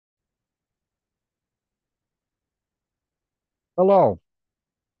Hello.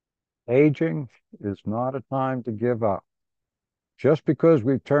 Aging is not a time to give up. Just because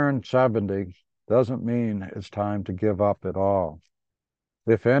we've turned 70 doesn't mean it's time to give up at all.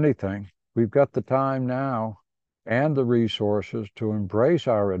 If anything, we've got the time now and the resources to embrace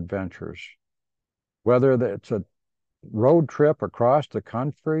our adventures, whether it's a road trip across the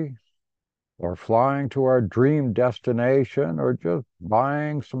country or flying to our dream destination or just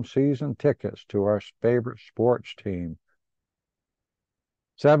buying some season tickets to our favorite sports team.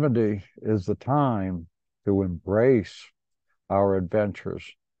 70 is the time to embrace our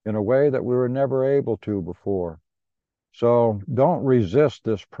adventures in a way that we were never able to before. So don't resist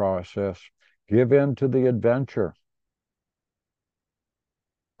this process. Give in to the adventure.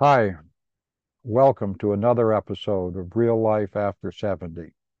 Hi, welcome to another episode of Real Life After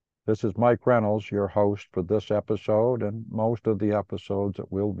 70. This is Mike Reynolds, your host for this episode and most of the episodes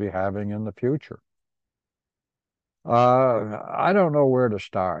that we'll be having in the future. I don't know where to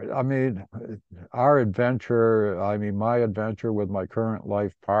start. My adventure with my current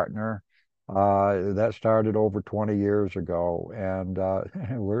life partner, that started over 20 years ago, and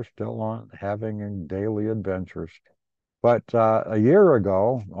we're still on having daily adventures. But a year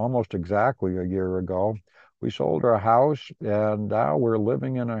ago, almost exactly a year ago, we sold our house, and now we're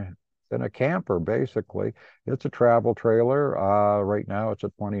living in a camper, basically. It's a travel trailer. Right now, it's a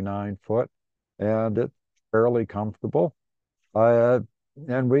 29 foot, and it's fairly comfortable. Uh,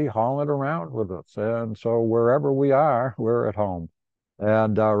 and we haul it around with us. And so wherever we are, we're at home.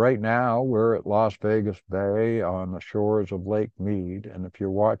 And right now, we're at Las Vegas Bay on the shores of Lake Mead. And if you're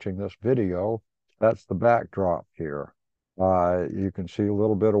watching this video, that's the backdrop here. You can see a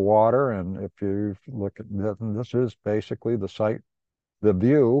little bit of water. And if you look at this, and this is basically the site, the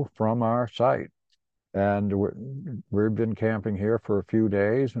view from our site. And we've been camping here for a few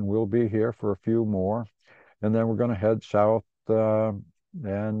days, and we'll be here for a few more. And then we're going to head south and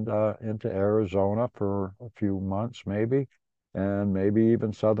into Arizona for a few months, maybe, and maybe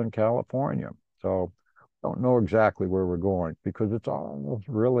even Southern California. So don't know exactly where we're going because it's almost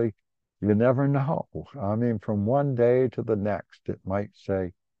really, you never know. I mean, from one day to the next, it might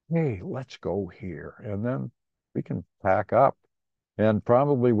say, hey, let's go here. And then we can pack up. And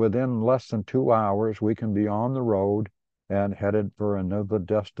probably within less than 2 hours, we can be on the road and headed for another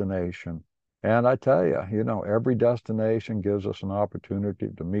destination. And I tell you, every destination gives us an opportunity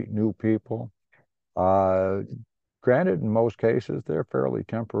to meet new people. Uh, Granted, in most cases, they're fairly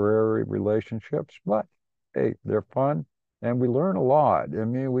temporary relationships, but hey, they're fun and we learn a lot. I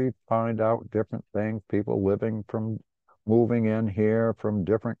mean, we find out different things, people living from moving in here from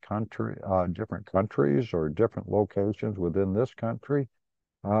different countries or different locations within this country.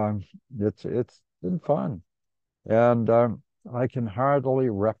 Um, it's been fun, and I can heartily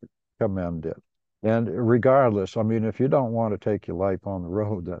recommend it. And regardless, I mean, if you don't want to take your life on the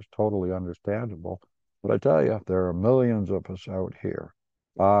road, that's totally understandable. But I tell you, there are millions of us out here.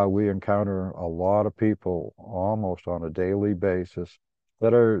 We encounter a lot of people almost on a daily basis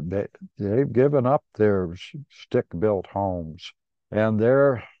they've given up their stick-built homes, and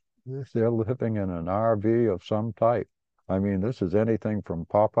they're living in an RV of some type. I mean, this is anything from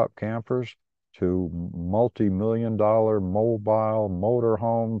pop-up campers to multi-million dollar mobile motor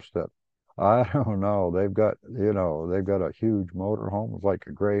homes that I don't know. They've got a huge motor home like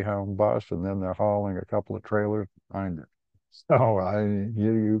a Greyhound bus, and then they're hauling a couple of trailers behind it. So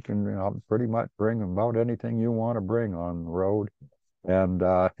you can pretty much bring about anything you want to bring on the road, and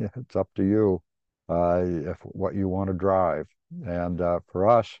it's up to you if what you want to drive. And for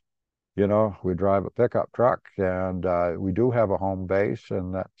us, we drive a pickup truck, and we do have a home base,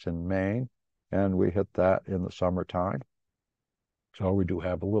 and that's in Maine, and we hit that in the summertime. So we do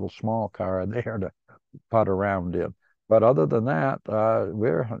have a little small car there to putt around in. But other than that,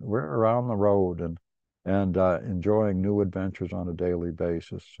 we're around the road and enjoying new adventures on a daily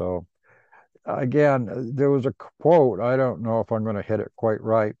basis. So again, there was a quote. I don't know if I'm going to hit it quite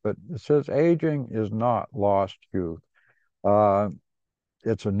right, but it says, "Aging is not lost youth. Uh,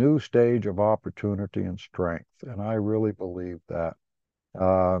 it's a new stage of opportunity and strength." And I really believe that.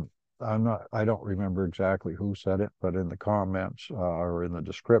 Uh, I don't remember exactly who said it, but in the comments or in the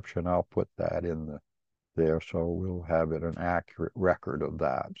description, I'll put that there. So we'll have it an accurate record of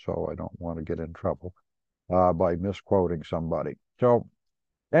that. So I don't want to get in trouble by misquoting somebody. So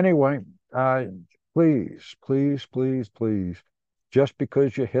anyway, uh, please, please, please, please, just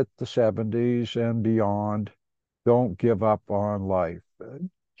because you hit the 70s and beyond, don't give up on life.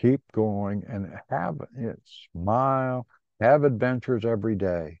 Keep going and have it. Smile, have adventures every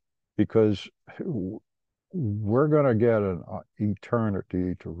day because we're going to get an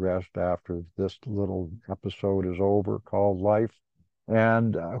eternity to rest after this little episode is over called life.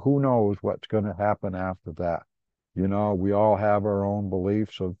 And who knows what's going to happen after that. You know, we all have our own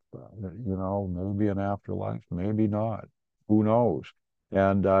beliefs of, maybe an afterlife, maybe not. Who knows?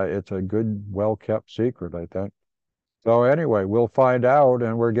 And it's a good, well-kept secret, I think. So anyway, we'll find out,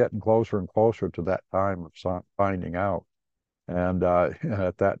 and we're getting closer and closer to that time of finding out. And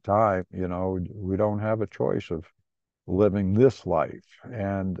at that time, we don't have a choice of living this life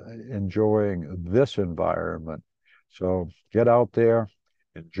and enjoying this environment. So get out there,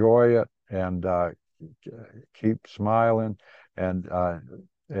 enjoy it, and keep smiling. And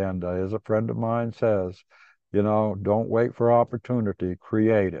as a friend of mine says, don't wait for opportunity,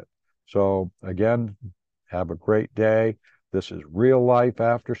 create it. So again, have a great day. This is Real Life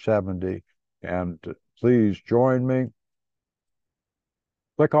After 70, and please join me.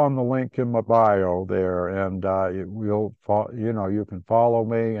 Click on the link in my bio there, and you can follow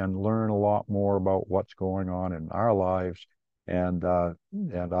me and learn a lot more about what's going on in our lives. And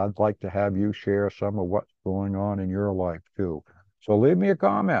I'd like to have you share some of what's going on in your life too. So leave me a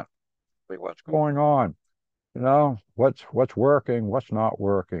comment. See what's going on. What's working, what's not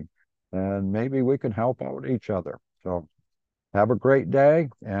working, and maybe we can help out each other. So have a great day,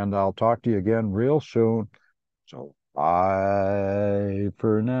 and I'll talk to you again real soon. So bye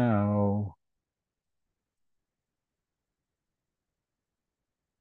for now.